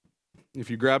If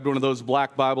you grabbed one of those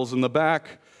black Bibles in the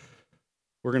back,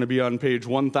 we're going to be on page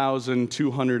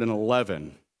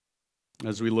 1211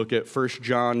 as we look at 1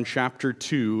 John chapter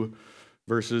 2,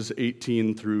 verses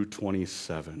 18 through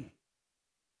 27.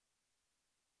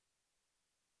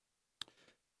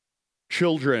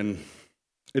 Children,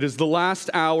 it is the last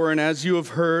hour, and as you have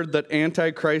heard that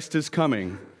Antichrist is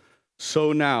coming,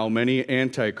 so now many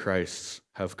antichrists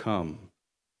have come.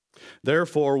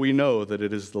 Therefore we know that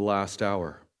it is the last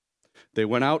hour. They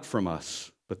went out from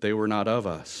us, but they were not of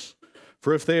us.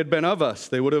 For if they had been of us,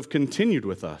 they would have continued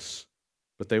with us.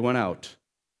 But they went out,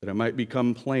 that it might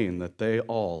become plain that they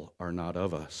all are not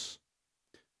of us.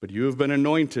 But you have been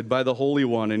anointed by the Holy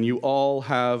One, and you all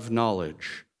have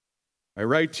knowledge. I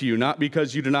write to you not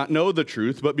because you do not know the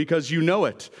truth, but because you know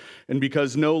it, and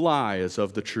because no lie is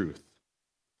of the truth.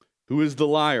 Who is the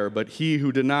liar but he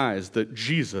who denies that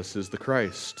Jesus is the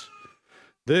Christ?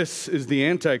 This is the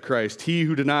Antichrist, he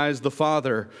who denies the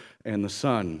Father and the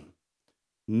Son.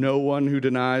 No one who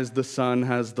denies the Son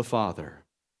has the Father.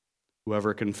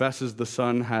 Whoever confesses the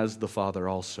Son has the Father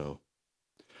also.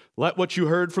 Let what you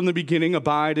heard from the beginning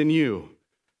abide in you.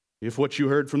 If what you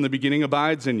heard from the beginning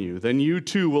abides in you, then you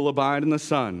too will abide in the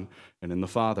Son and in the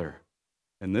Father.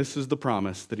 And this is the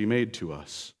promise that he made to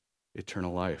us,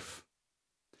 eternal life.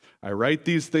 I write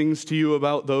these things to you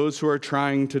about those who are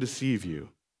trying to deceive you.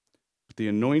 But the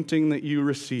anointing that you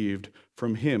received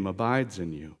from him abides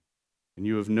in you, and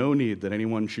you have no need that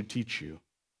anyone should teach you.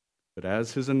 But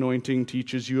as his anointing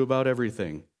teaches you about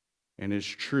everything, and is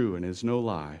true and is no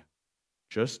lie,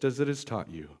 just as it has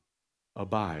taught you,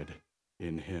 abide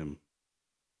in him.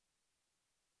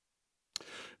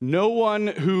 No one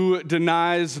who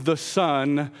denies the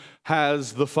Son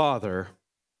has the Father.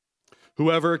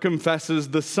 Whoever confesses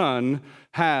the Son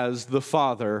has the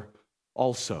Father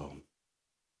also.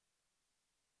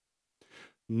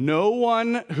 No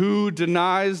one who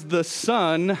denies the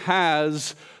Son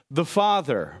has the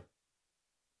Father.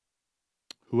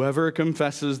 Whoever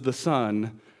confesses the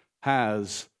Son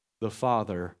has the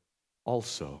Father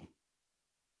also.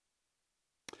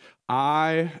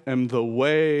 I am the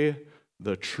way,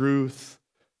 the truth,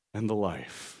 and the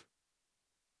life.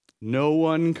 No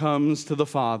one comes to the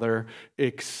Father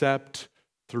except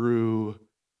through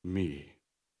me.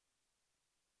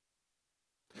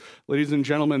 Ladies and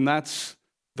gentlemen, that's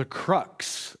the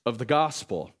crux of the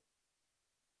gospel.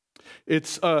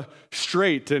 It's a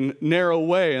straight and narrow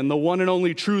way, and the one and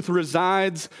only truth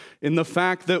resides in the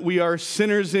fact that we are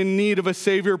sinners in need of a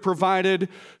Savior provided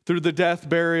through the death,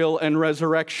 burial, and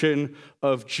resurrection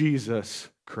of Jesus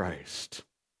Christ.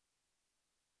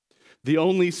 The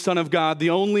only Son of God,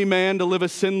 the only man to live a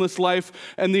sinless life,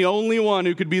 and the only one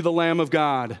who could be the Lamb of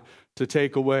God to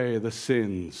take away the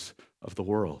sins of the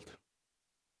world.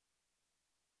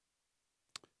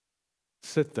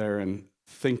 Sit there and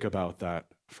think about that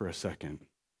for a second.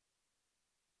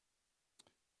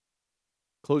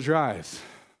 Close your eyes.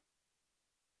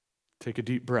 Take a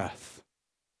deep breath.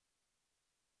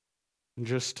 And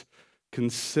just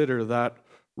consider that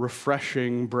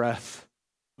refreshing breath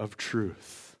of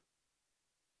truth.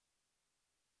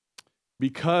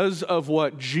 Because of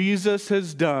what Jesus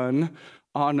has done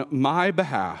on my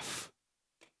behalf,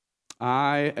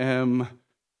 I am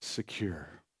secure.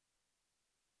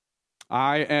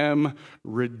 I am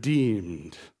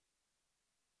redeemed.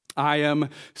 I am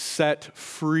set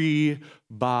free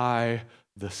by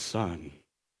the Son.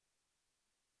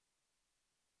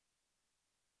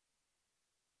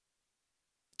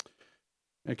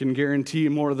 I can guarantee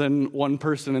more than one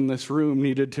person in this room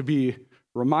needed to be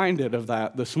reminded of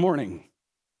that this morning.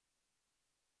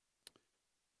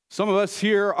 Some of us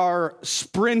here are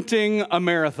sprinting a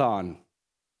marathon.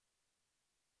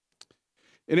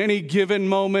 In any given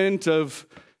moment of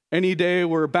any day,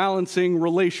 we're balancing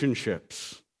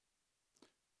relationships,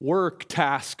 work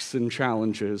tasks and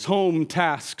challenges, home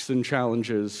tasks and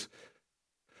challenges,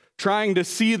 trying to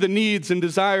see the needs and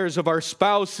desires of our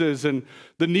spouses and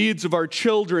the needs of our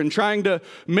children, trying to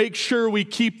make sure we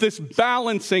keep this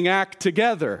balancing act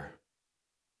together.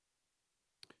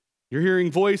 You're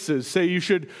hearing voices say you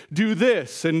should do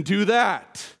this and do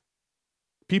that.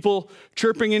 People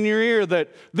chirping in your ear that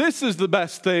this is the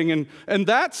best thing and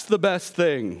that's the best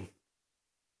thing.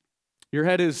 Your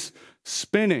head is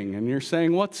spinning and you're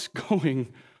saying, what's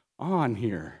going on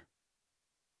here?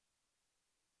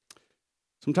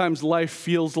 Sometimes life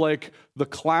feels like the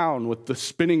clown with the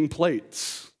spinning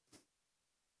plates.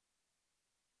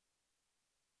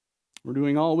 We're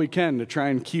doing all we can to try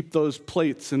and keep those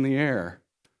plates in the air.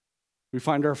 We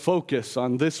find our focus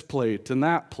on this plate and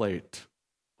that plate,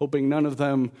 hoping none of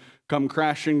them come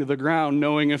crashing to the ground,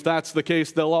 knowing if that's the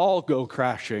case, they'll all go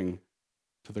crashing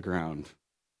to the ground.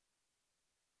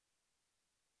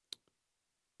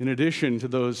 In addition to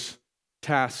those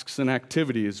tasks and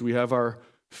activities, we have our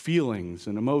feelings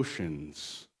and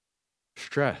emotions,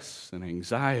 stress and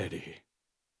anxiety.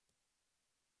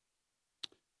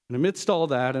 And amidst all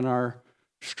that, in our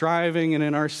striving and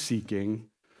in our seeking,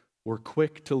 we're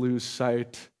quick to lose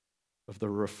sight of the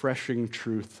refreshing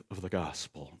truth of the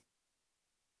gospel.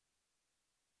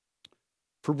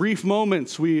 For brief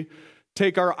moments, we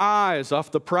take our eyes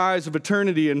off the prize of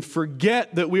eternity and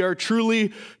forget that we are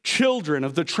truly children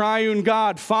of the triune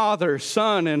God, Father,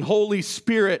 Son, and Holy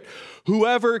Spirit.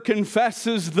 Whoever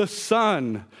confesses the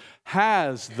Son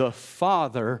has the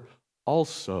Father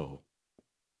also.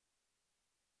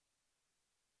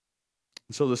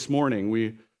 So this morning,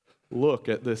 we look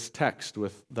at this text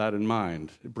with that in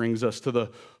mind. It brings us to the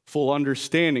full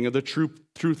understanding of the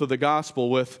truth of the gospel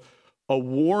with a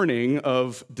warning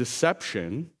of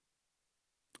deception,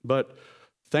 but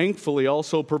thankfully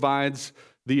also provides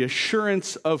the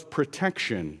assurance of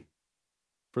protection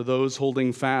for those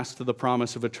holding fast to the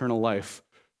promise of eternal life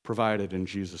provided in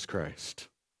Jesus Christ.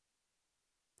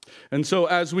 And so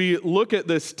as we look at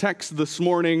this text this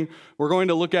morning, we're going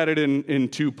to look at it in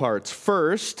two parts.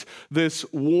 First, this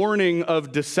warning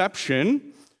of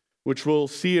deception, which we'll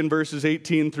see in verses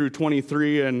 18 through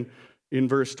 23 and in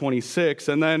verse 26,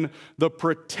 and then the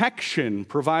protection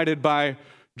provided by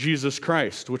Jesus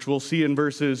Christ, which we'll see in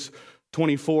verses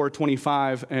 24,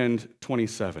 25, and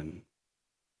 27.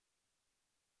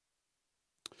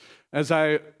 As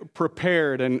I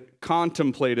prepared and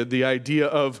contemplated the idea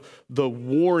of the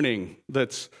warning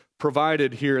that's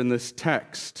provided here in this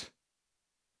text,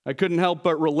 I couldn't help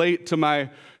but relate to my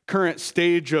current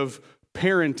stage of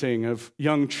parenting of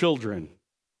young children.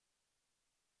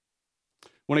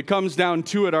 When it comes down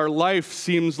to it, our life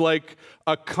seems like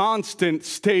a constant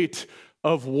state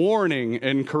of warning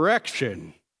and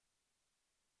correction.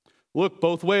 Look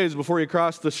both ways before you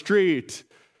cross the street.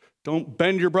 Don't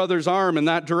bend your brother's arm in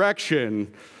that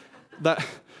direction.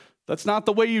 That's not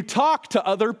the way you talk to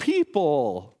other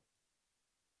people.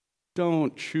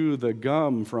 Don't chew the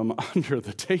gum from under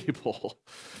the table.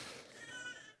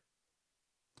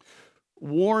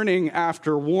 Warning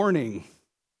after warning,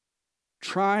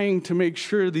 trying to make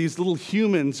sure these little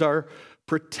humans are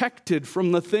protected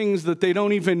from the things that they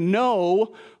don't even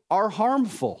know are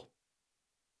harmful.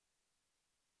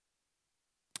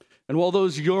 And while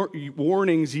those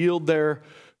warnings yield their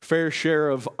fair share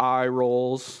of eye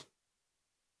rolls,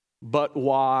 but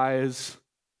wise,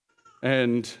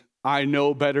 and I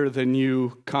know better than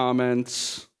you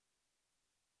comments,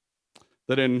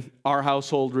 that in our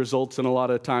household results in a lot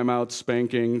of timeouts,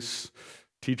 spankings,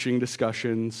 teaching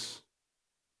discussions,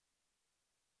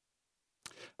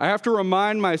 I have to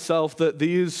remind myself that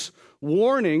these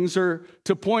warnings are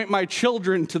to point my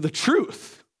children to the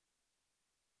truth,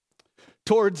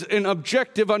 towards an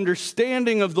objective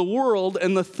understanding of the world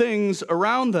and the things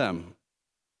around them.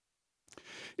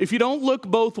 If you don't look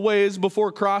both ways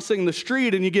before crossing the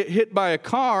street and you get hit by a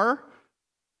car,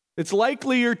 it's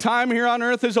likely your time here on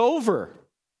earth is over.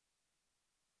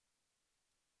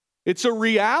 It's a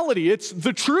reality. It's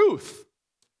the truth.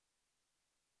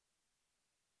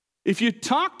 If you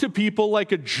talk to people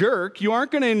like a jerk, you aren't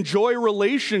going to enjoy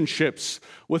relationships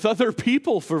with other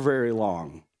people for very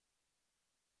long.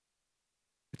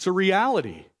 It's a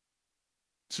reality.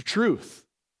 It's a truth.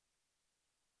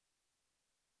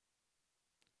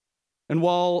 And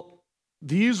while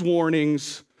these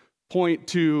warnings point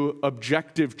to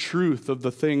objective truth of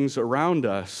the things around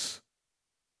us,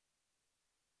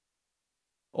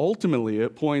 ultimately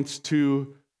it points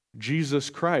to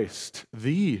Jesus Christ,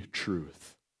 the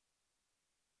truth.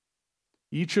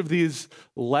 Each of these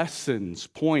lessons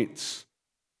points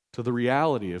to the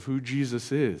reality of who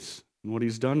Jesus is and what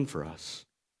he's done for us.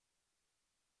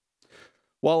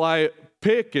 While I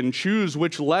pick and choose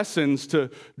which lessons to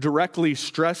directly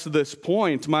stress this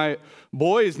point, my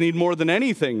boys need more than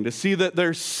anything to see that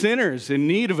they're sinners in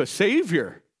need of a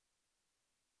Savior,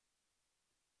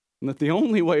 and that the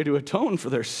only way to atone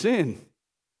for their sin is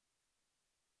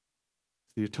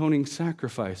the atoning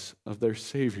sacrifice of their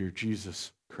Savior,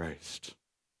 Jesus Christ.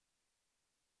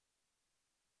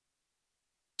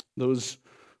 Those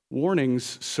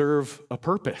warnings serve a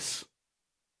purpose.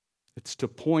 It's to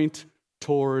point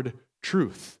toward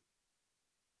truth.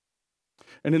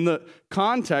 And in the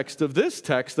context of this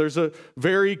text, there's a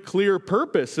very clear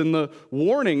purpose in the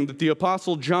warning that the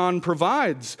Apostle John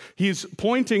provides. He's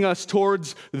pointing us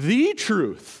towards the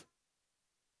truth.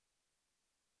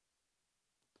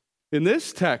 In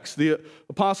this text, the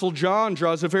Apostle John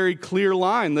draws a very clear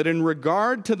line that in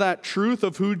regard to that truth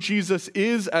of who Jesus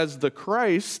is as the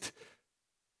Christ,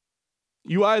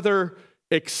 You either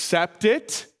accept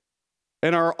it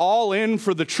and are all in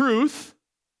for the truth,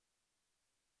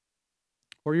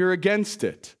 or you're against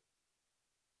it.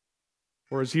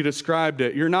 Or as he described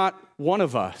it, you're not one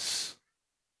of us.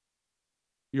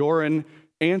 You're an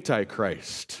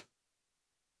antichrist.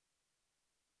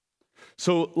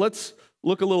 So let's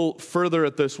look a little further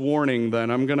at this warning then.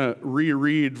 I'm going to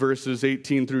reread verses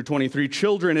 18 through 23.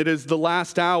 Children, it is the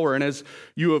last hour, and as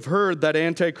you have heard that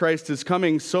Antichrist is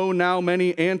coming, so now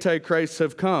many antichrists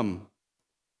have come.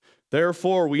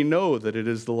 Therefore, we know that it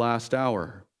is the last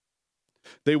hour.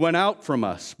 They went out from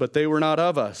us, but they were not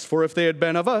of us. For if they had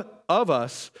been of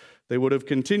us, they would have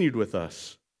continued with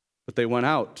us. But they went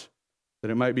out, that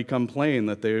it might become plain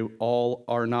that they all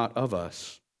are not of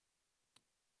us.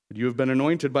 But you have been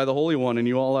anointed by the Holy One, and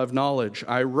you all have knowledge.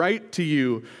 I write to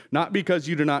you, not because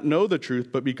you do not know the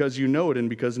truth, but because you know it, and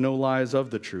because no lie is of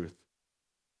the truth.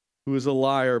 Who is a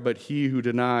liar but he who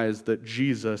denies that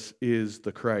Jesus is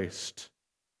the Christ?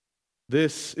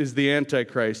 This is the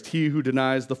Antichrist, he who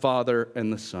denies the Father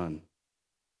and the Son.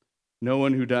 No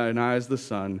one who denies the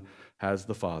Son has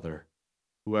the Father.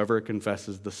 Whoever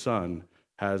confesses the Son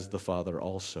has the Father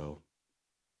also.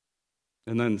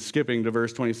 And then skipping to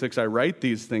verse 26, I write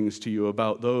these things to you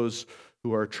about those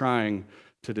who are trying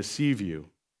to deceive you.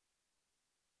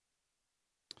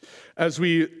 As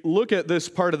we look at this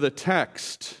part of the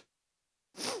text,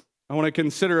 I want to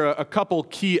consider a couple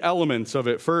key elements of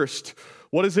it. First,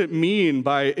 what does it mean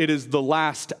by it is the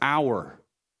last hour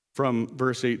from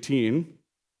verse 18?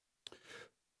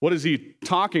 What is he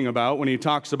talking about when he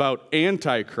talks about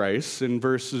antichrists in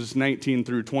verses 19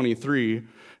 through 23?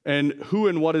 And who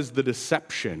and what is the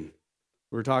deception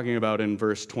we're talking about in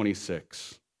verse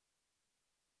 26?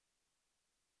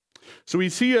 So we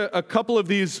see a couple of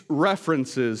these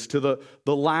references to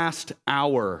the last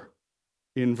hour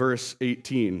in verse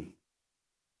 18.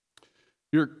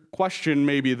 Your question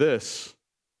may be this: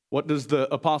 what does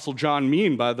the Apostle John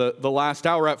mean by the last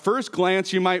hour? At first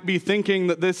glance, you might be thinking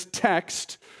that this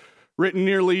text, written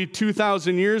nearly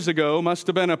 2,000 years ago, must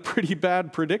have been a pretty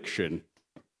bad prediction.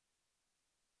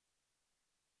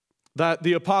 That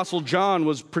the Apostle John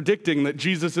was predicting that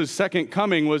Jesus' second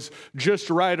coming was just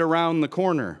right around the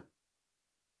corner.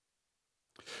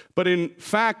 But in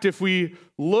fact, if we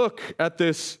look at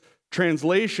this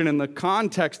translation and the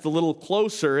context a little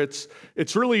closer, it's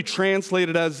really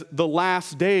translated as the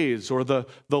last days or the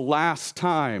last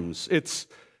times. It's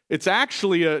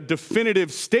actually a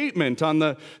definitive statement on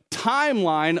the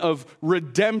timeline of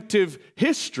redemptive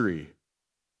history,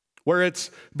 where it's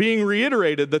being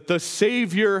reiterated that the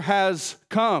Savior has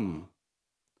come,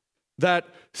 that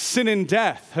sin and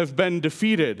death have been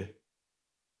defeated,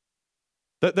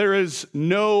 that there is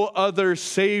no other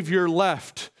Savior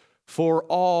left for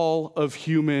all of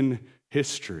human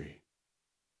history.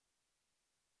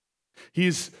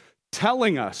 He's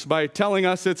telling us, by telling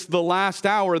us it's the last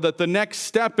hour, that the next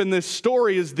step in this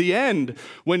story is the end,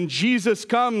 when Jesus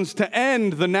comes to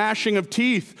end the gnashing of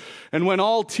teeth and when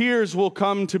all tears will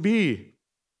come to be.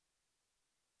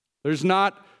 There's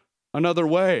not another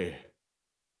way.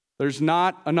 There's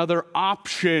not another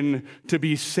option to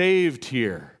be saved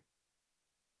here.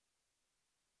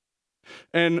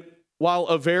 And while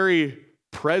a very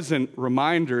present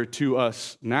reminder to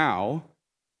us now,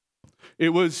 it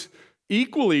was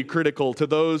equally critical to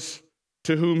those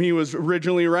to whom he was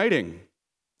originally writing.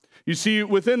 You see,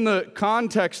 within the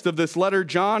context of this letter,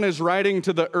 John is writing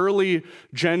to the early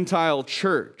Gentile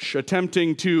church,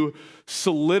 attempting to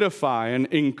solidify and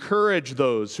encourage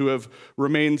those who have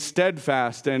remained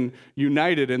steadfast and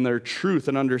united in their truth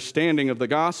and understanding of the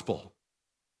gospel.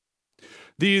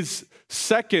 These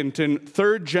second and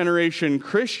third generation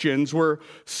Christians were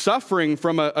suffering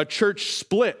from a church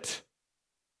split,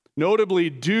 notably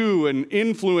due and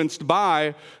influenced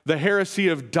by the heresy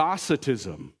of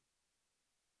Docetism.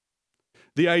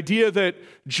 The idea that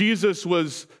Jesus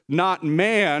was not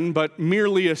man, but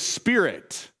merely a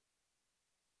spirit.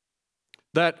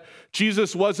 That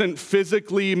Jesus wasn't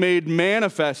physically made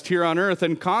manifest here on earth,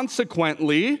 and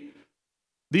consequently,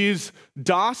 these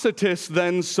Docetists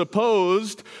then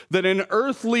supposed that an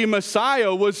earthly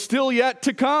Messiah was still yet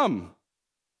to come.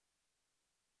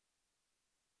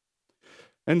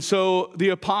 And so the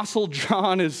Apostle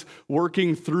John is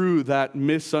working through that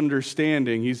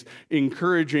misunderstanding. He's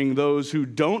encouraging those who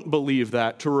don't believe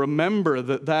that to remember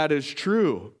that that is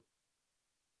true.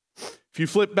 If you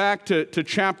flip back to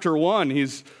chapter 1,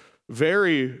 he's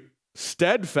very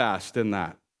steadfast in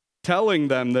that, telling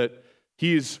them that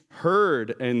he's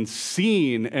heard and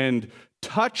seen and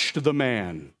touched the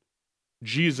man,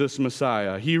 Jesus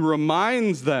Messiah. He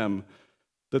reminds them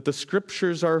that the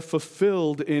scriptures are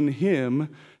fulfilled in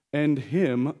him and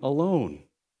him alone.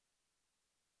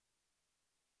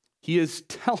 He is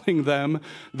telling them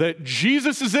that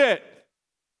Jesus is it.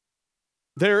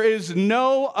 There is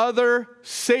no other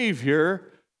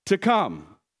Savior to come.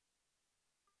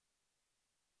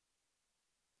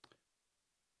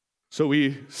 So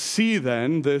we see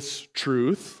then this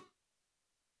truth,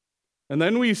 and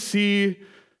then we see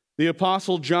the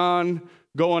Apostle John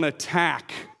go on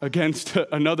attack against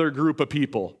another group of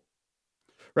people.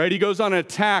 Right? He goes on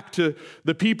attack to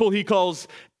the people he calls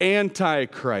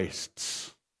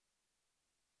antichrists.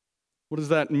 What does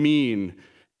that mean,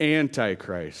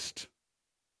 antichrist?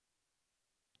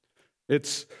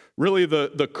 It's really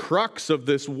the crux of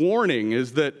this warning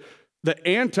is that the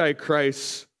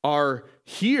antichrists are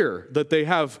here, that they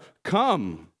have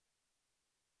come.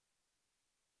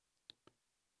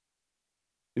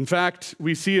 In fact,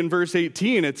 we see in verse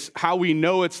 18, it's how we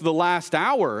know it's the last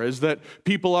hour, is that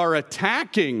people are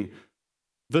attacking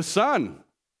the Son.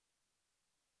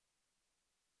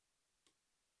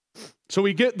 So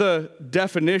we get the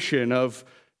definition of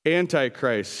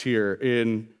antichrist here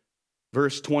in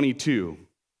verse 22.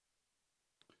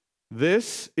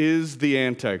 This is the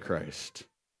antichrist,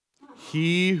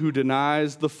 he who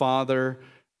denies the Father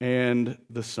and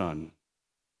the Son.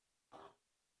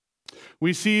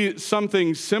 We see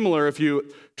something similar if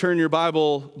you turn your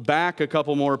Bible back a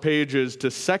couple more pages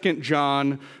to 2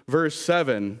 John verse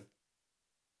 7.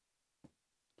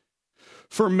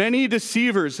 For many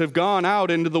deceivers have gone out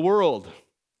into the world,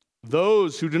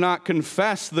 those who do not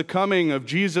confess the coming of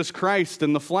Jesus Christ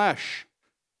in the flesh.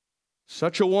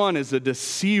 Such a one is a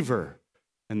deceiver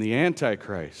and the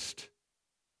Antichrist.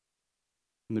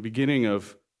 In the beginning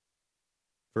of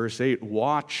verse 8,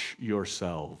 watch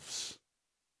yourselves.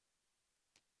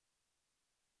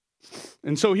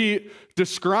 And so he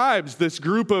describes this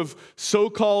group of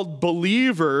so-called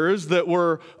believers that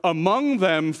were among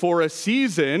them for a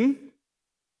season.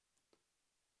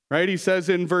 Right? He says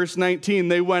in verse 19,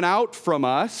 they went out from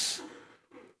us.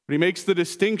 But he makes the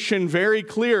distinction very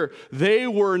clear. They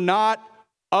were not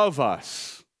of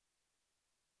us.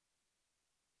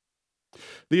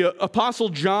 The Apostle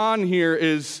John here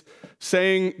is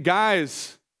saying,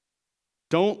 guys,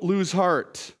 don't lose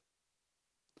heart.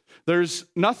 There's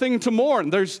nothing to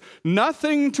mourn. There's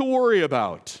nothing to worry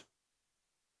about.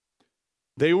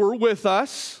 They were with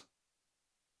us,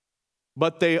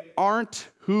 but they aren't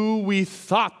who we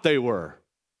thought they were.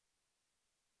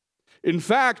 In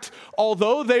fact,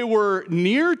 although they were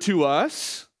near to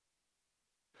us,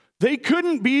 they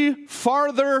couldn't be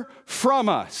farther from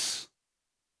us.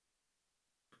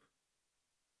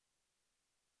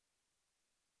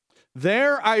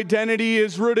 Their identity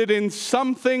is rooted in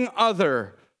something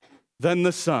other than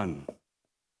the Son.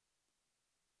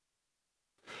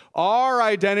 Our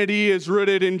identity is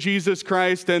rooted in Jesus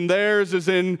Christ, and theirs is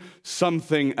in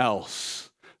something else.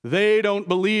 They don't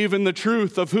believe in the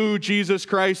truth of who Jesus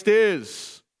Christ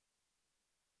is.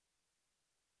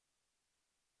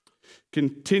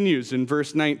 Continues in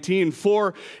verse 19,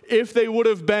 for if they would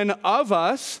have been of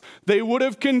us, they would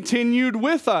have continued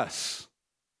with us.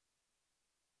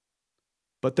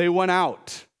 But they went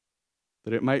out,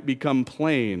 that it might become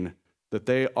plain that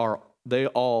they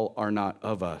all are not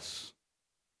of us.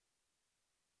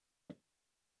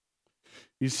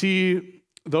 You see,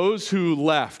 those who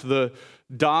left, the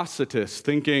Docetists,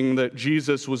 thinking that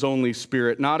Jesus was only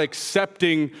spirit, not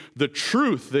accepting the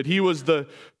truth that he was the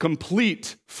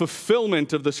complete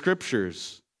fulfillment of the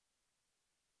scriptures.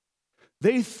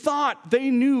 They thought they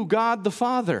knew God the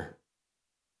Father.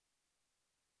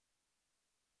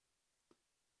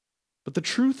 But the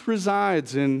truth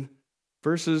resides in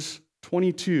verses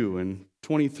 22 and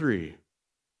 23.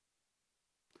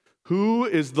 Who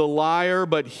is the liar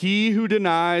but he who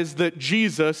denies that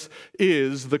Jesus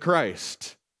is the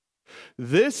Christ?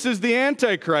 This is the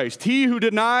Antichrist, he who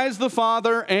denies the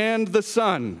Father and the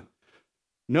Son.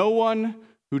 No one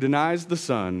who denies the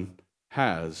Son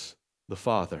has the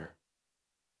Father.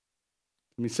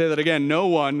 Let me say that again. No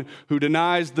one who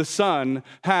denies the Son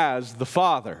has the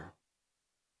Father.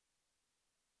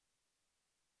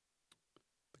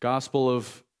 The Gospel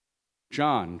of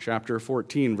John, chapter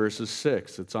 14, verses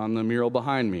 6. It's on the mural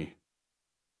behind me.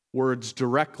 Words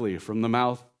directly from the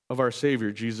mouth of our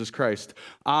Savior, Jesus Christ.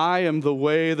 I am the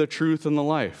way, the truth, and the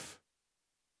life.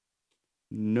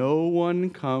 No one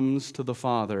comes to the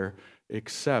Father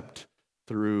except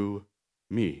through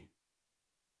me.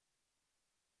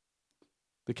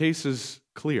 The case is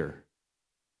clear.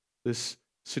 This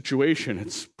situation,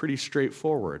 it's pretty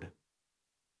straightforward.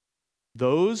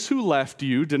 Those who left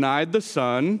you denied the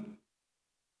Son.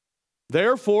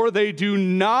 Therefore, they do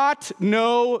not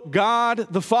know God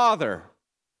the Father.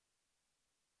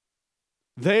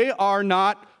 They are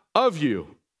not of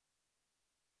you.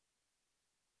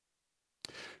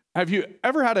 Have you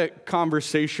ever had a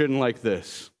conversation like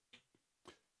this?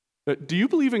 Do you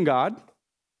believe in God?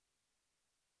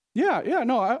 Yeah,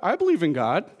 no, I believe in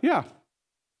God. Yeah.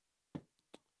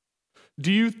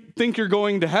 Do you think you're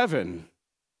going to heaven?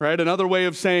 Right? Another way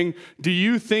of saying, do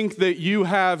you think that you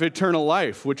have eternal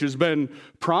life, which has been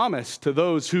promised to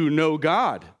those who know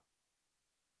God?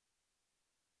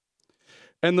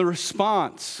 And the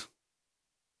response,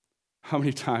 how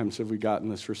many times have we gotten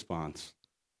this response?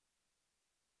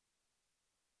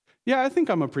 Yeah, I think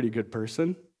I'm a pretty good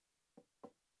person.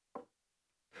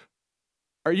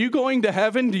 Are you going to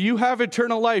heaven? Do you have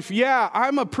eternal life? Yeah,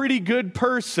 I'm a pretty good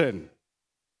person.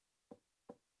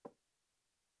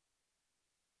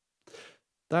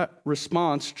 That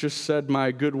response just said,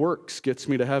 my good works gets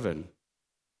me to heaven.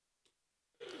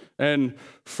 And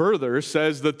further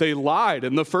says that they lied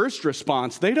in the first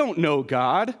response. They don't know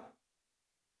God.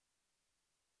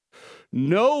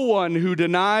 No one who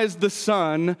denies the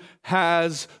Son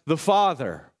has the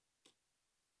Father.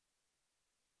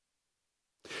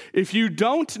 If you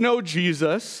don't know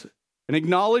Jesus and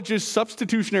acknowledge his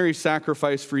substitutionary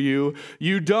sacrifice for you,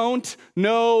 you don't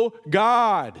know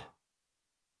God.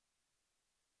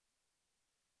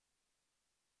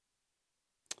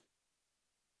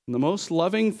 And the most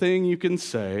loving thing you can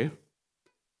say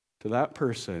to that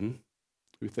person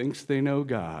who thinks they know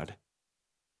God,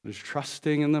 is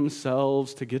trusting in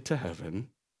themselves to get to heaven,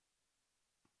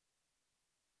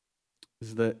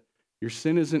 is that your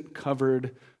sin isn't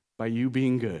covered by you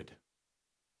being good,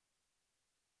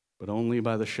 but only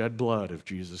by the shed blood of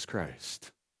Jesus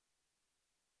Christ.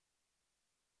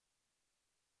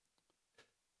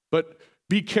 But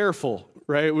be careful,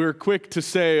 right? We're quick to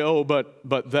say, oh,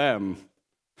 but them.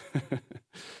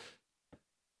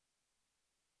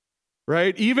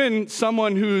 Right? Even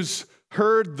someone who's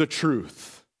heard the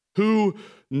truth, who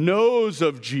knows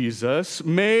of Jesus,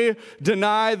 may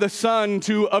deny the Son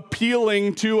to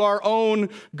appealing to our own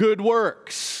good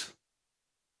works.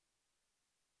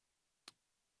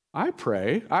 I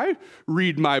pray. I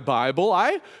read my Bible.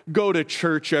 I go to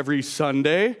church every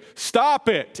Sunday. Stop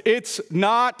it. It's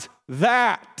not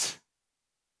that.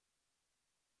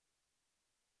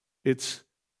 It's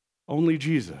only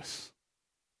Jesus.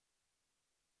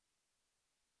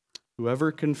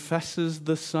 Whoever confesses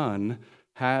the Son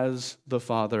has the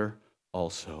Father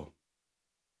also.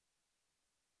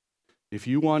 If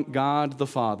you want God the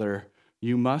Father,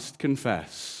 you must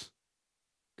confess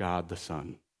God the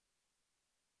Son.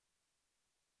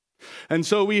 And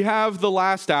so we have the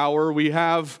last hour, we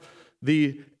have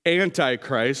the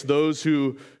antichrist, those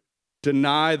who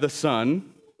deny the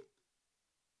Son.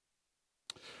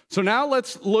 So now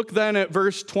let's look then at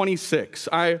verse 26.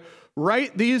 I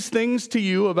write these things to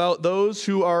you about those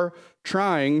who are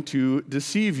trying to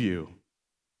deceive you.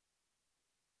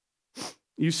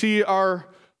 You see, our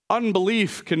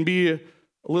unbelief can be a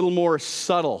little more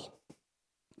subtle,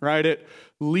 right? It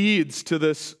leads to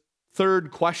this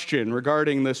third question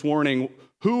regarding this warning.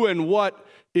 Who and what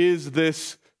is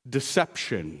this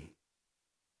deception?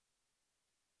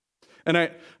 And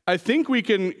I think we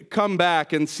can come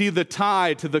back and see the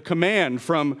tie to the command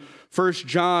from 1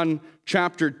 John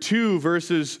chapter 2,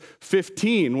 verses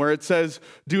 15, where it says,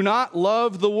 do not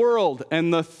love the world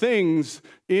and the things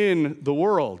in the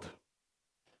world.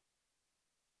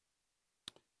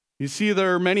 You see,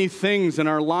 there are many things in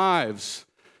our lives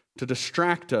to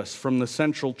distract us from the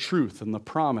central truth and the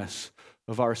promise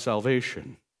of our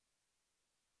salvation.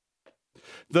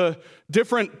 The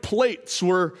different plates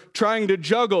we're trying to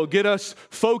juggle get us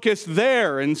focused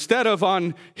there instead of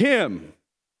on Him.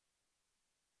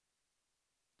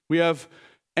 We have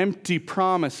empty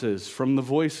promises from the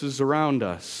voices around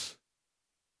us.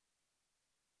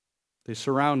 They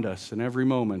surround us in every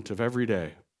moment of every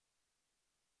day.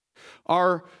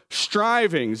 Our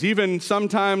strivings, even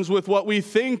sometimes with what we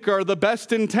think are the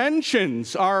best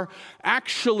intentions, are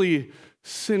actually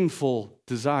sinful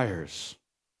desires.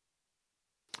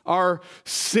 Our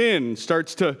sin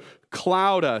starts to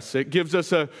cloud us. It gives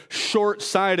us a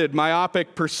short-sighted,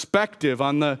 myopic perspective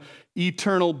on the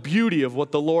eternal beauty of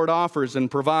what the Lord offers and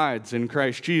provides in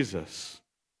Christ Jesus.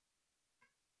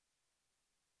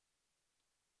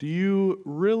 Do you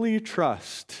really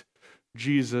trust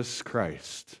Jesus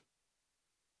Christ?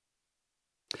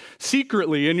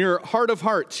 Secretly, in your heart of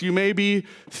hearts, you may be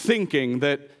thinking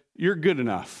that you're good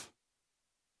enough.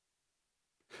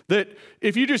 That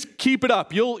if you just keep it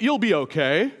up, you'll be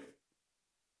okay.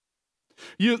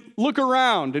 You look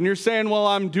around and you're saying, well,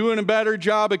 I'm doing a better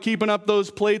job of keeping up those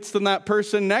plates than that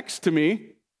person next to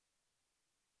me.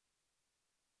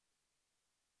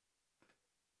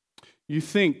 you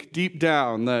think deep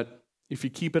down that if you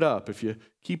keep it up, if you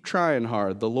keep trying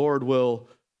hard, the Lord will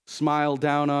smile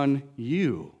down on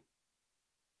you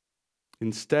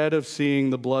instead of seeing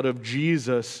the blood of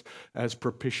Jesus as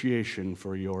propitiation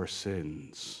for your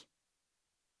sins.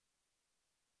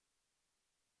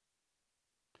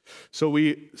 So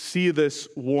we see this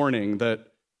warning that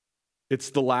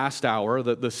it's the last hour,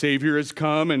 that the Savior has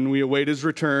come and we await his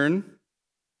return,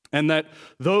 and that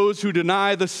those who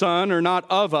deny the Son are not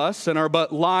of us and are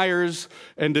but liars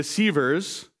and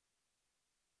deceivers.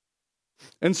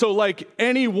 And so, like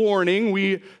any warning,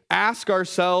 we ask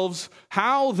ourselves,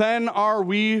 how then are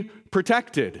we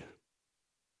protected?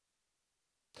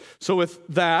 So with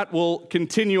that, we'll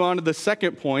continue on to the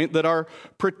second point, that our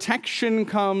protection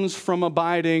comes from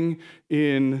abiding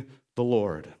in the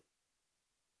Lord.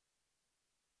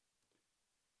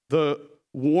 The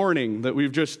warning that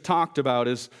we've just talked about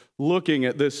is looking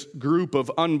at this group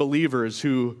of unbelievers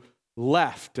who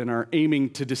left and are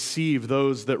aiming to deceive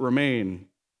those that remain.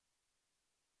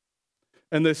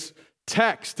 And this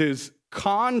text is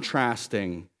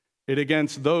contrasting it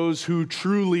against those who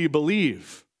truly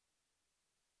believe.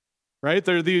 Right?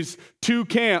 There are these two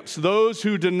camps, those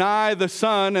who deny the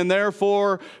Son and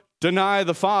therefore deny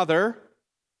the Father,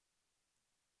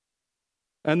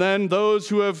 and then those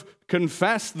who have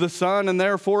confessed the Son and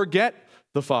therefore get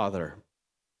the Father.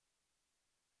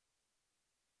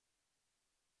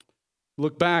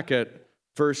 Look back at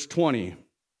verse 20.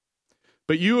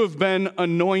 But you have been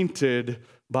anointed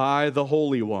by the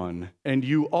Holy One, and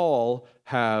you all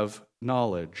have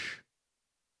knowledge.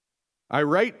 I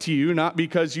write to you not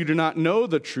because you do not know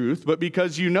the truth, but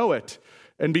because you know it,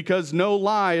 and because no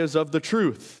lie is of the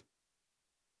truth.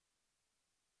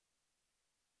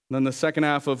 And then the second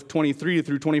half of 23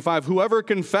 through 25, whoever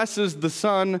confesses the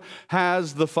Son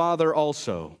has the Father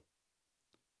also.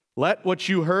 Let what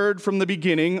you heard from the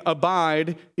beginning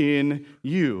abide in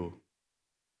you.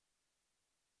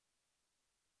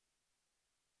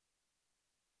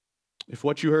 If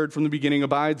what you heard from the beginning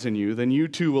abides in you, then you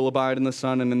too will abide in the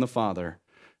Son and in the Father.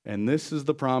 And this is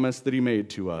the promise that he made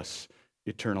to us,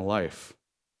 eternal life.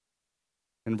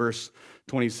 In verse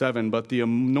 27, but the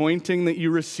anointing that you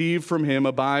receive from him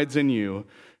abides in you,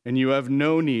 and you have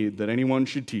no need that anyone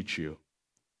should teach you.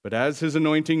 But as his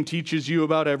anointing teaches you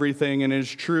about everything and is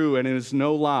true and is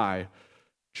no lie,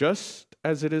 just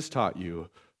as it has taught you,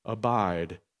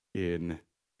 abide in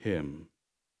him.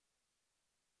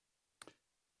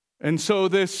 And so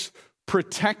this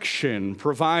protection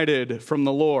provided from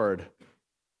the Lord,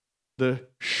 the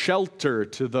shelter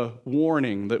to the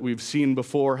warning that we've seen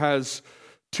before, has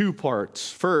two parts.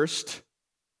 First,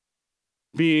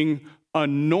 being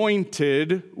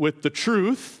anointed with the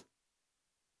truth.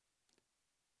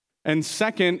 And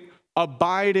second,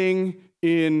 abiding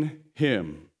in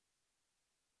him.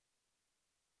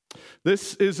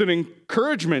 This is an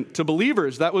encouragement to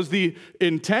believers. That was the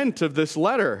intent of this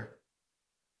letter.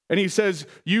 And he says,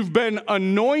 you've been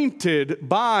anointed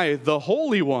by the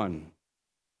Holy One.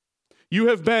 You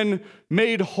have been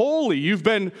made holy. You've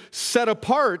been set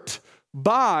apart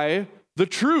by the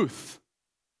truth.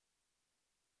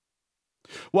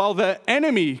 While the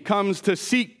enemy comes to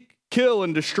seek, kill,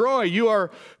 and destroy, you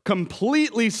are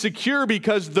completely secure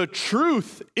because the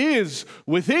truth is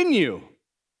within you.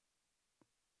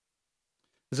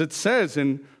 As it says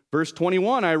in verse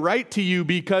 21, I write to you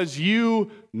because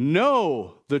you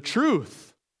know the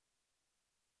truth.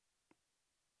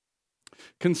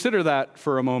 Consider that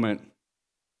for a moment.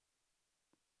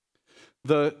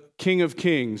 The King of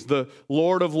Kings, the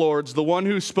Lord of Lords, the one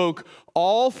who spoke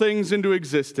all things into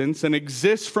existence and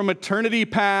exists from eternity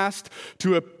past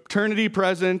to eternity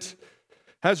present,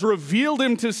 has revealed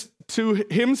him to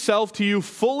himself to you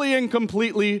fully and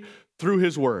completely through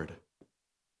his word.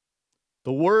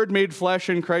 The Word made flesh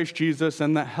in Christ Jesus,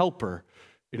 and the Helper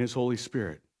in his Holy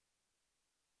Spirit.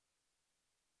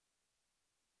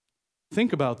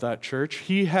 Think about that, church.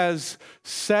 He has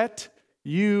set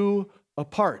you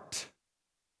apart.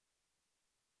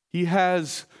 He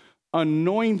has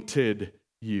anointed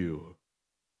you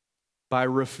by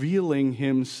revealing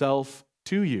himself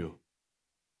to you.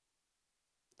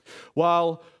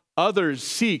 While others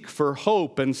seek for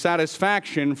hope and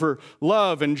satisfaction, for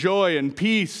love and joy and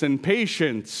peace and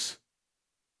patience,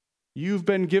 you've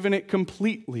been given it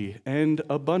completely and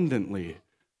abundantly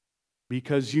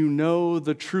because you know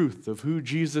the truth of who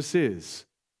Jesus is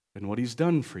and what he's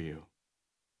done for you.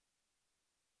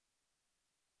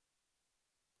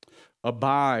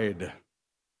 Abide.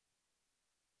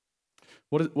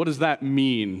 What does that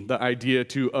mean, the idea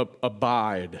to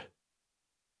abide?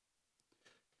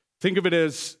 Think of it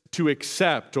as to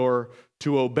accept or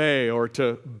to obey or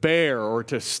to bear or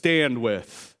to stand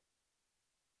with.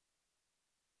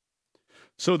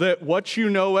 So that what you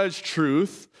know as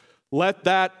truth, let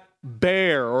that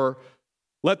bear or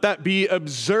let that be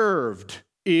observed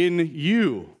in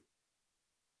you.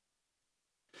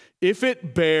 If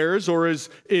it bears or is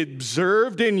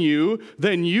observed in you,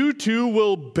 then you too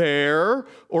will bear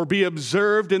or be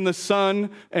observed in the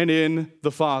Son and in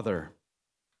the Father.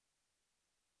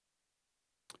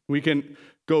 We can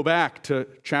go back to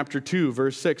chapter 2,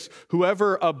 verse 6.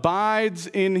 Whoever abides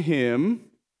in him,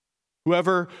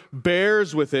 whoever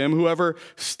bears with him, whoever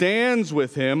stands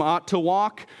with him ought to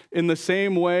walk in the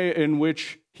same way in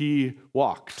which he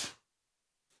walked.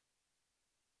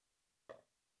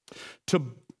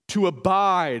 To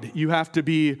abide, you have to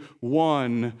be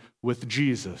one with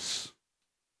Jesus.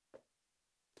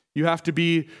 You have to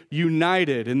be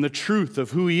united in the truth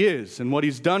of who he is and what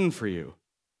he's done for you.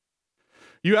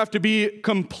 You have to be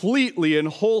completely and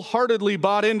wholeheartedly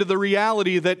bought into the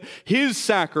reality that his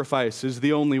sacrifice is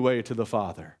the only way to the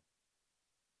Father.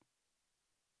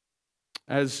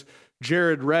 As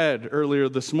Jared read earlier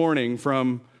this morning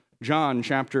from John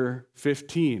chapter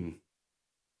 15,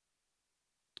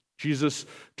 Jesus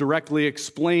directly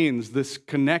explains this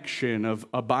connection of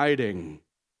abiding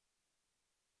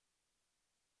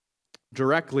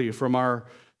directly from our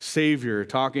Savior,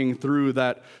 talking through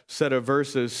that set of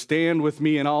verses. Stand with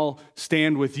me and I'll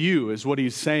stand with you is what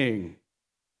he's saying.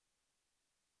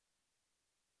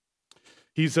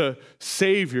 He's a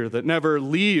Savior that never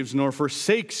leaves nor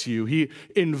forsakes you. He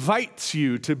invites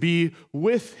you to be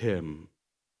with him.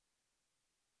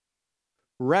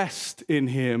 Rest in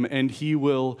him and he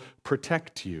will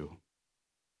protect you.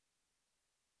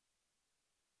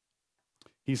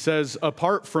 He says,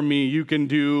 apart from me, you can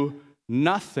do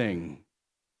nothing.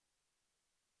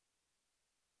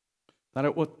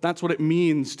 That's what it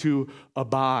means to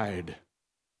abide.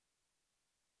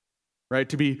 Right?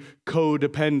 To be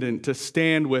codependent, to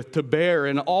stand with, to bear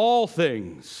in all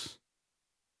things.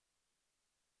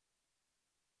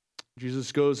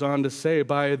 Jesus goes on to say,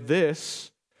 by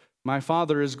this, my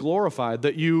Father is glorified,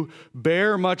 that you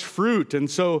bear much fruit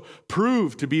and so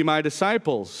prove to be my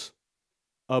disciples.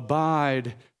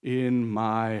 Abide in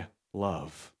my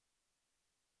love.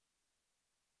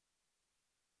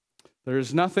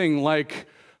 There's nothing like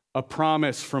a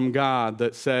promise from God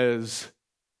that says,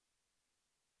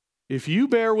 if you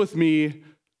bear with me,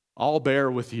 I'll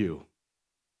bear with you.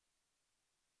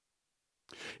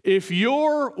 If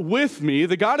you're with me,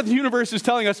 the God of the universe is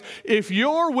telling us, if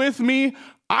you're with me,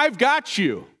 I've got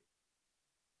you.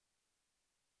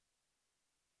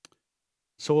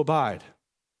 So abide.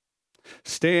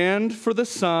 Stand for the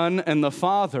Son, and the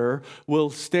Father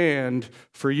will stand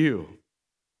for you.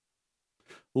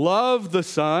 Love the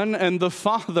Son, and the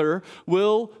Father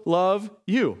will love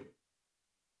you.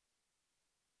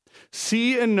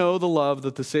 See and know the love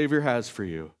that the Savior has for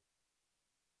you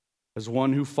as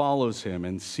one who follows him,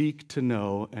 and seek to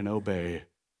know and obey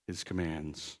his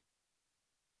commands.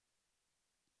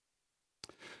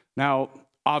 Now,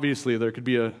 obviously, there could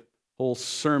be a whole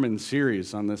sermon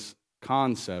series on this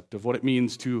concept of what it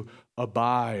means to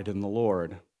abide in the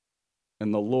Lord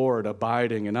and the Lord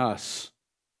abiding in us.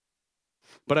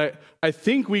 But I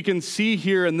think we can see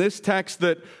here in this text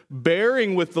that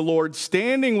bearing with the Lord,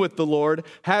 standing with the Lord,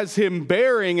 has him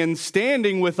bearing and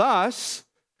standing with us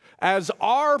as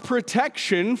our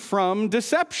protection from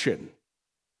deception.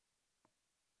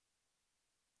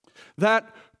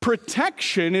 That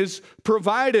protection is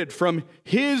provided from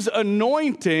his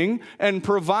anointing and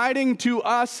providing to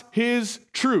us his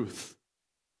truth.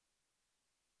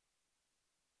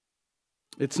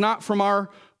 It's not from our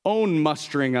own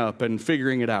mustering up and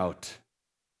figuring it out.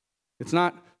 It's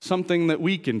not something that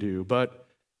we can do, but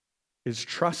is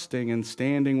trusting and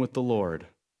standing with the Lord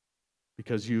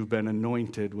because you've been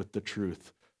anointed with the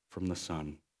truth from the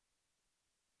Son.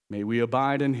 May we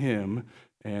abide in him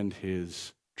and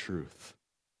his truth.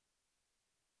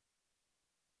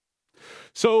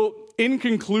 So, in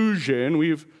conclusion,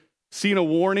 we've seen a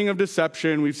warning of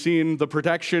deception. We've seen the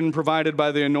protection provided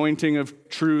by the anointing of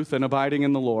truth and abiding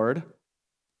in the Lord.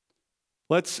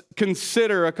 Let's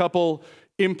consider a couple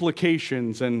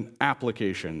implications and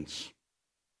applications.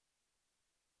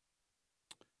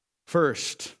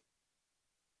 First,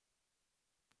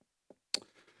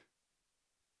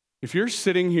 if you're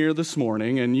sitting here this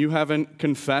morning and you haven't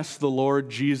confessed the Lord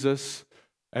Jesus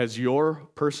as your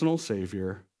personal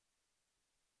Savior,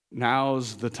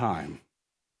 now's the time.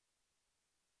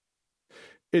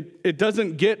 It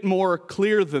doesn't get more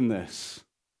clear than this.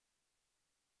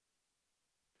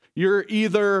 You're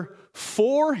either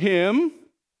for him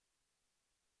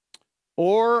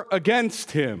or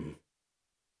against him.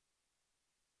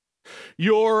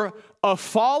 you're a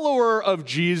follower of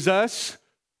Jesus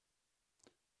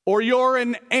or you're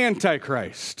an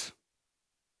antichrist.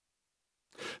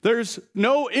 There's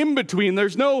no in-between.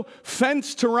 There's no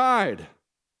fence to ride.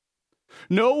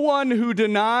 No one who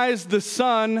denies the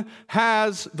Son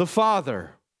has the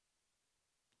Father.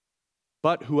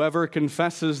 But whoever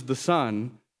confesses the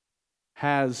Son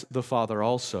has the Father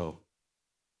also.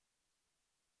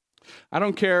 I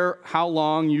don't care how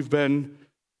long you've been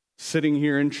sitting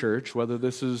here in church, whether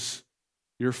this is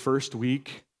your first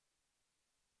week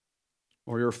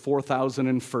or your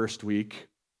 4,001st week.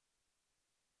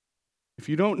 If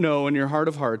you don't know in your heart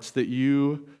of hearts that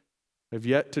you have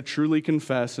yet to truly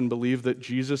confess and believe that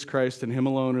Jesus Christ and Him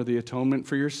alone are the atonement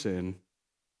for your sin,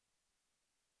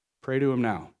 pray to Him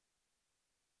now.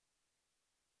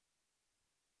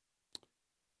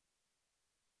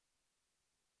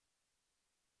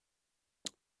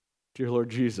 Dear Lord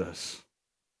Jesus,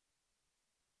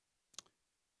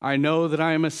 I know that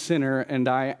I am a sinner and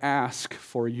I ask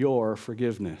for your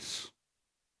forgiveness.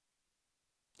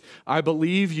 I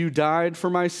believe you died for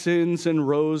my sins and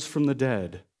rose from the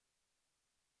dead.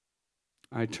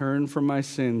 I turn from my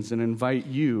sins and invite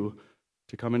you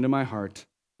to come into my heart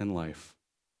and life.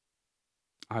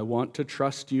 I want to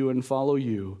trust you and follow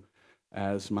you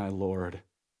as my Lord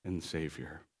and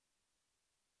Savior.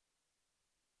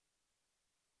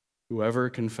 Whoever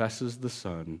confesses the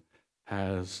Son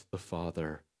has the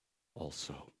Father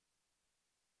also.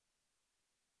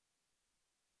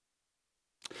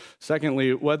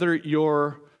 Secondly, whether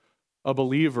you're a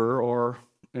believer or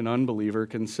an unbeliever,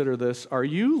 consider this. Are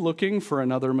you looking for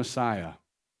another Messiah?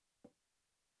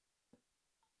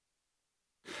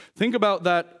 Think about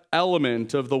that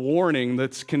element of the warning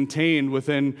that's contained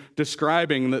within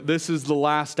describing that this is the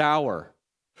last hour.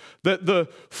 That the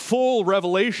full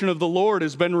revelation of the Lord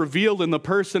has been revealed in the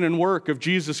person and work of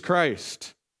Jesus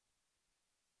Christ.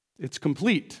 It's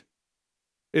complete.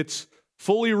 It's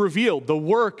fully revealed. The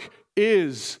work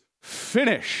is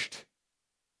finished.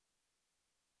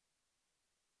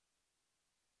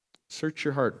 Search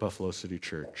your heart, Buffalo City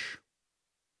Church.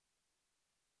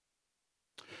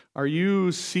 Are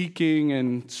you seeking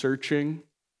and searching,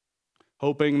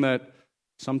 hoping that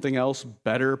something else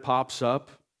better pops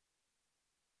up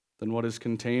than what is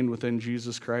contained within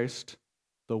Jesus Christ,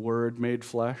 the Word made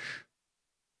flesh?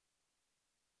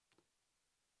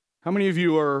 How many of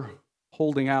you are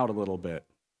holding out a little bit?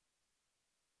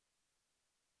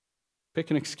 Pick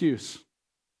an excuse.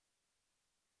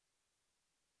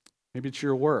 Maybe it's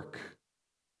your work.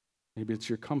 Maybe it's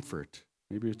your comfort.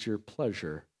 Maybe it's your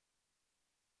pleasure.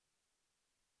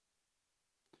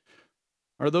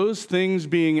 Are those things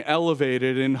being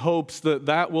elevated in hopes that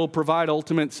that will provide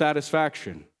ultimate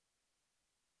satisfaction?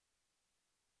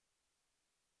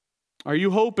 Are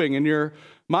you hoping in your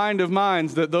mind of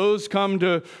minds that those come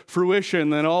to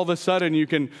fruition, then all of a sudden you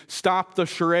can stop the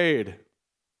charade?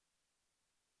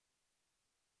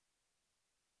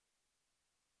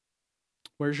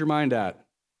 Where's your mind at?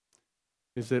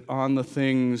 Is it on the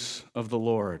things of the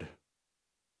Lord?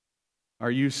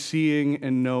 Are you seeing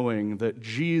and knowing that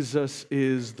Jesus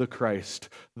is the Christ,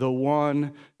 the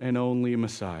one and only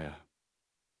Messiah?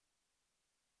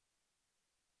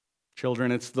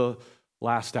 Children, it's the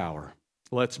last hour.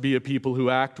 Let's be a people who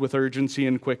act with urgency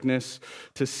and quickness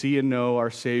to see and know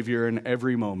our Savior in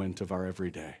every moment of our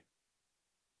everyday.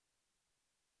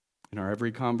 In our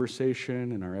every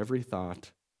conversation, in our every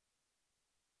thought.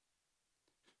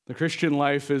 The Christian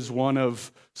life is one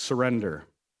of surrender.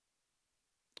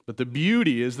 But the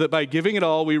beauty is that by giving it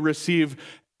all, we receive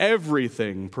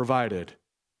everything provided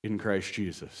in Christ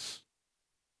Jesus.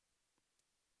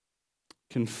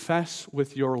 Confess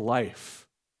with your life.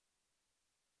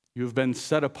 You have been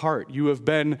set apart. You have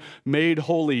been made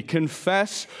holy.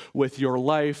 Confess with your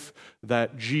life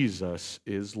that Jesus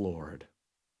is Lord.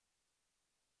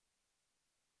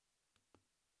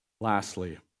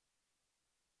 Lastly,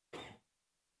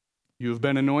 you have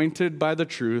been anointed by the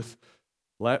truth.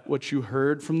 Let what you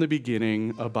heard from the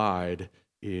beginning abide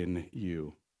in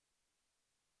you.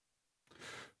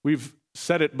 We've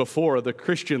said it before, the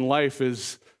Christian life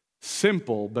is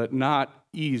simple but not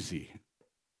easy.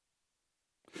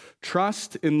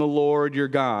 Trust in the Lord your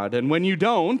God, and when you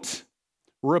don't,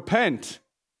 repent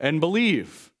and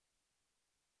believe.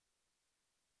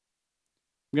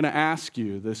 I'm going to ask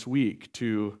you this week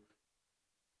to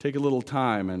take a little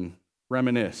time and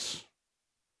reminisce.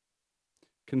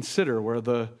 Consider where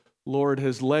the Lord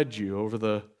has led you over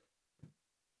the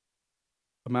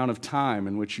amount of time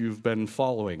in which you've been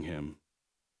following Him.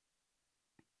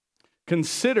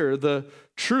 Consider the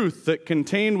truth that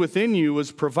contained within you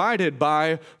was provided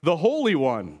by the Holy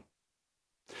One.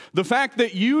 The fact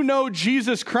that you know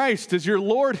Jesus Christ as your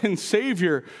Lord and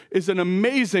Savior is an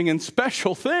amazing and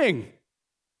special thing.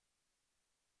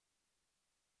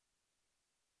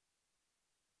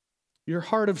 Your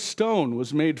heart of stone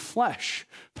was made flesh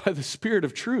by the Spirit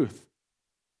of truth.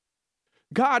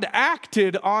 God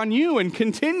acted on you and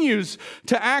continues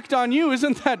to act on you.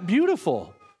 Isn't that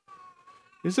beautiful?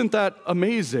 Isn't that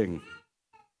amazing?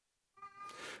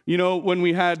 You know, when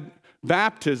we had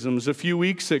baptisms a few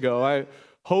weeks ago, I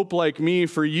hope, like me,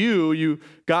 for you, you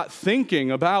got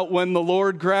thinking about when the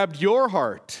Lord grabbed your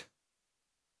heart.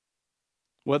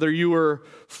 Whether you were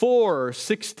 4 or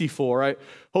 64, I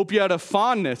hope you had a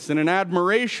fondness and an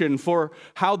admiration for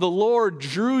how the Lord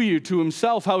drew you to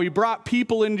himself, how he brought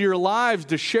people into your lives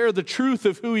to share the truth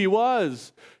of who he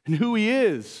was and who he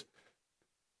is.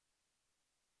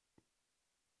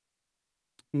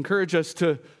 Encourage us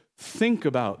to think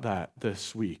about that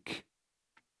this week.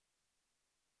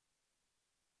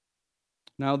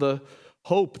 Now, the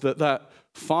hope that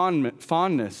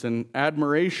fondness and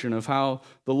admiration of how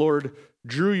the Lord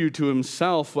drew you to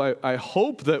himself, I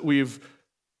hope that we've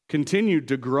continued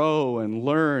to grow and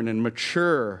learn and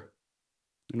mature.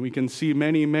 And we can see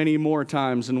many, many more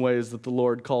times in ways that the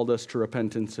Lord called us to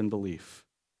repentance and belief.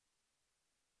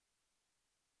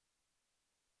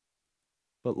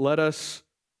 But let us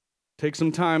take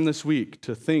some time this week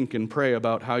to think and pray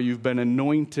about how you've been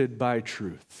anointed by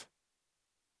truth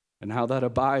and how that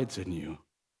abides in you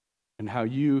and how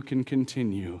you can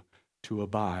continue to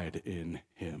abide in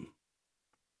him.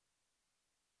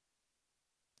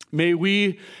 May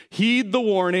we heed the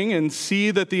warning and see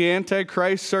that the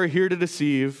antichrists are here to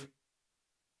deceive,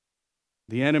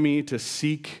 the enemy to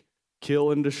seek,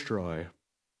 kill, and destroy,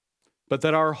 but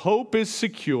that our hope is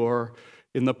secure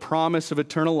in the promise of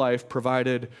eternal life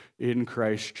provided in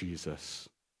Christ Jesus.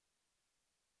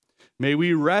 May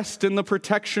we rest in the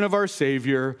protection of our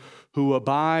Savior who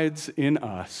abides in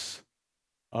us.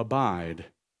 Abide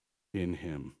in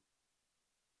him.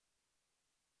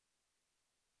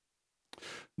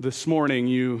 This morning,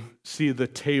 you see the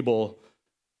table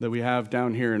that we have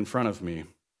down here in front of me.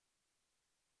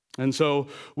 And so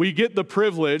we get the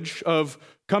privilege of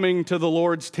coming to the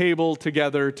Lord's table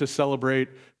together to celebrate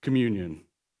communion.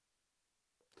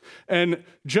 And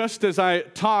just as I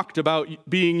talked about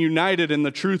being united in the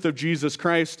truth of Jesus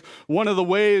Christ, one of the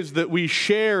ways that we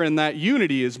share in that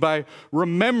unity is by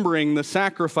remembering the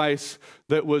sacrifice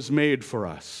that was made for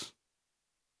us.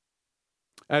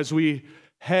 As we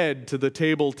head to the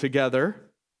table together,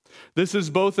 this is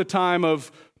both a time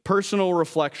of personal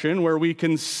reflection where we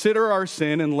consider our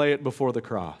sin and lay it before the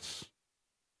cross,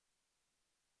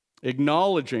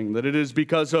 acknowledging that it is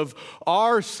because of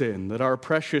our sin that our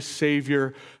precious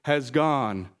Savior has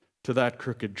gone to that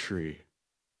crooked tree,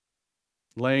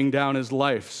 laying down his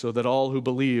life so that all who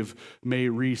believe may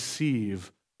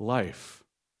receive life.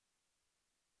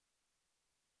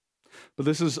 But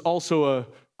this is also a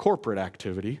corporate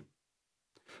activity,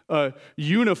 a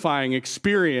unifying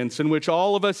experience in which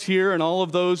all of us here and all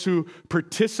of those who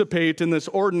participate in this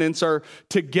ordinance are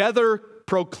together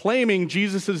proclaiming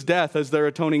Jesus' death as their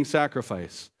atoning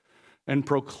sacrifice and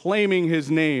proclaiming his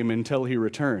name until he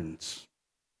returns.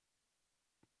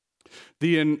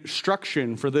 The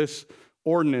instruction for this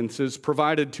ordinance is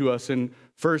provided to us in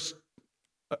 1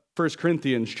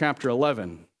 Corinthians chapter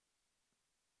 11.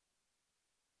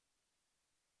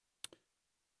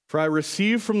 For I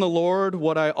received from the Lord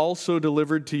what I also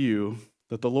delivered to you,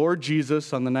 that the Lord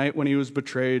Jesus, on the night when he was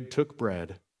betrayed, took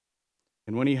bread.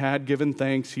 And when he had given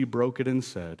thanks, he broke it and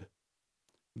said,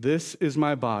 "This is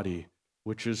my body,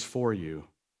 which is for you.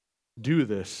 Do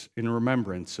this in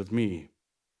remembrance of me."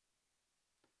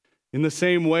 In the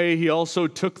same way, he also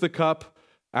took the cup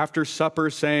after supper,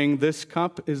 saying, "This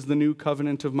cup is the new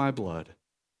covenant of my blood.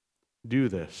 Do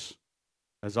this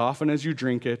as often as you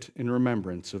drink it in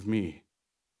remembrance of me.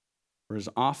 For as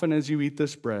often as you eat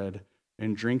this bread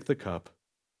and drink the cup,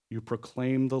 you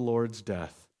proclaim the Lord's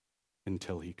death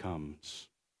until he comes."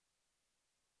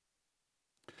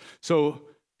 So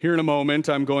here in a moment,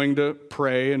 I'm going to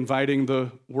pray, inviting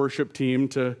the worship team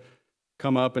to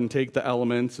come up and take the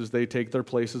elements as they take their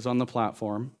places on the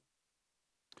platform.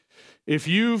 If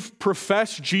you've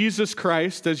professed Jesus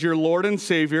Christ as your Lord and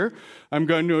Savior, I'm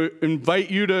going to invite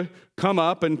you to come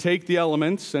up and take the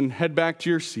elements and head back to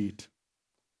your seat,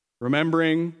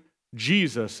 remembering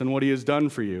Jesus and what he has done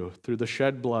for you through the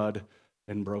shed blood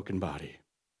and broken body.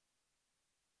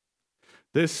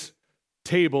 This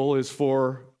table is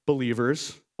for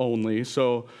believers only,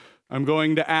 so I'm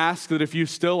going to ask that if you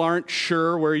still aren't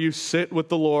sure where you sit with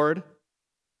the Lord,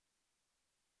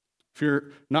 if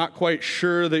you're not quite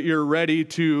sure that you're ready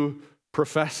to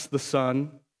profess the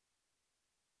Son,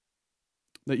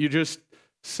 that you just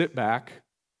sit back,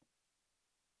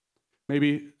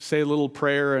 maybe say a little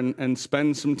prayer and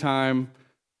spend some time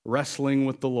wrestling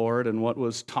with the Lord and what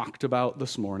was talked about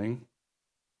this morning.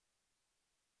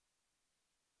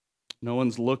 No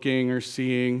one's looking or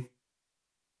seeing.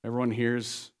 Everyone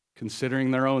here's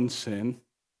considering their own sin,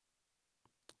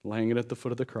 laying it at the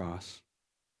foot of the cross.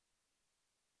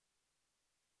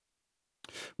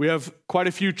 We have quite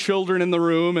a few children in the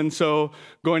room, and so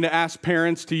going to ask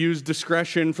parents to use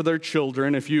discretion for their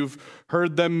children. If you've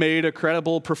heard them made a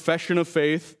credible profession of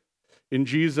faith in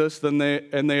Jesus, and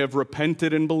they have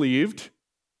repented and believed,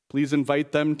 please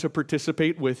invite them to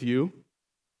participate with you.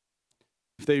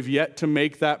 If they've yet to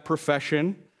make that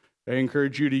profession, I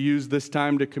encourage you to use this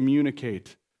time to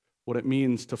communicate what it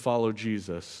means to follow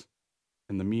Jesus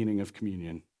and the meaning of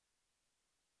communion.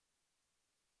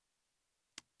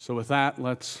 So with that,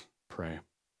 let's pray.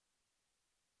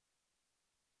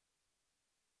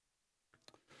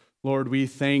 Lord, we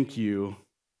thank you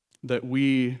that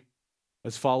we,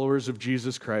 as followers of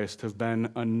Jesus Christ, have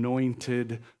been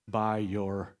anointed by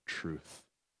your truth.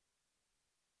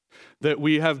 That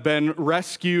we have been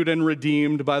rescued and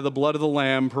redeemed by the blood of the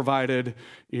Lamb provided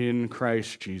in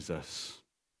Christ Jesus.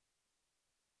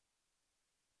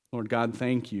 Lord God,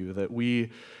 thank you that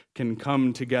we can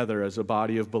come together as a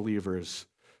body of believers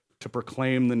to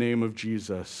proclaim the name of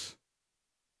Jesus,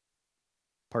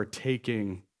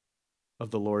 partaking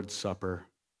of the Lord's Supper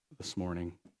this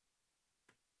morning.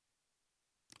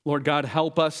 Lord God,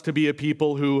 help us to be a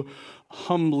people who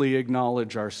humbly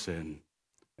acknowledge our sin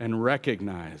and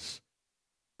recognize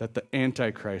that the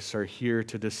antichrists are here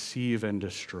to deceive and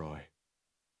destroy.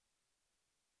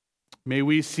 May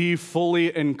we see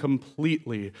fully and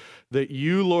completely that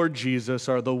you, Lord Jesus,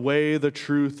 are the way, the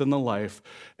truth, and the life,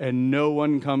 and no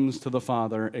one comes to the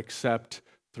Father except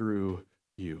through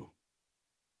you.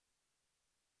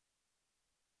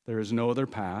 There is no other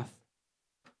path.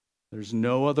 There's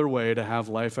no other way to have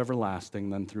life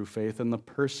everlasting than through faith in the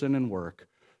person and work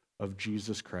of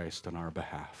Jesus Christ on our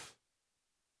behalf.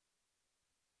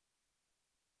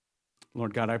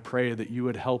 Lord God, I pray that you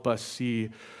would help us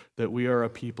see that we are a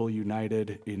people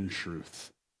united in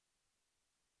truth.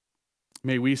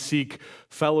 May we seek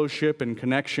fellowship and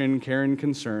connection, care and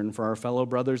concern for our fellow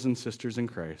brothers and sisters in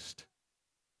Christ.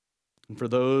 And for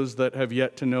those that have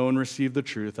yet to know and receive the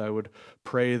truth, I would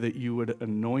pray that you would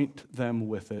anoint them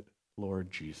with it,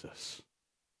 Lord Jesus.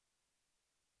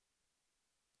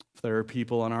 If there are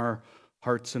people on our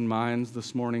hearts and minds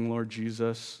this morning, Lord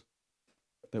Jesus,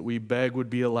 that we beg would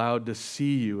be allowed to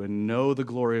see you and know the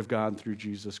glory of God through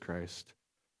Jesus Christ.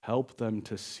 Help them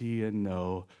to see and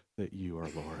know that you are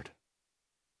Lord.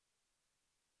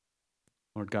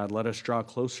 Lord God, let us draw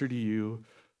closer to you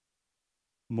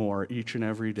more each and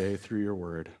every day through your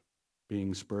word,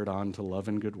 being spurred on to love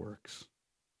and good works.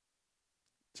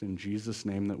 It's in Jesus'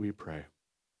 name that we pray.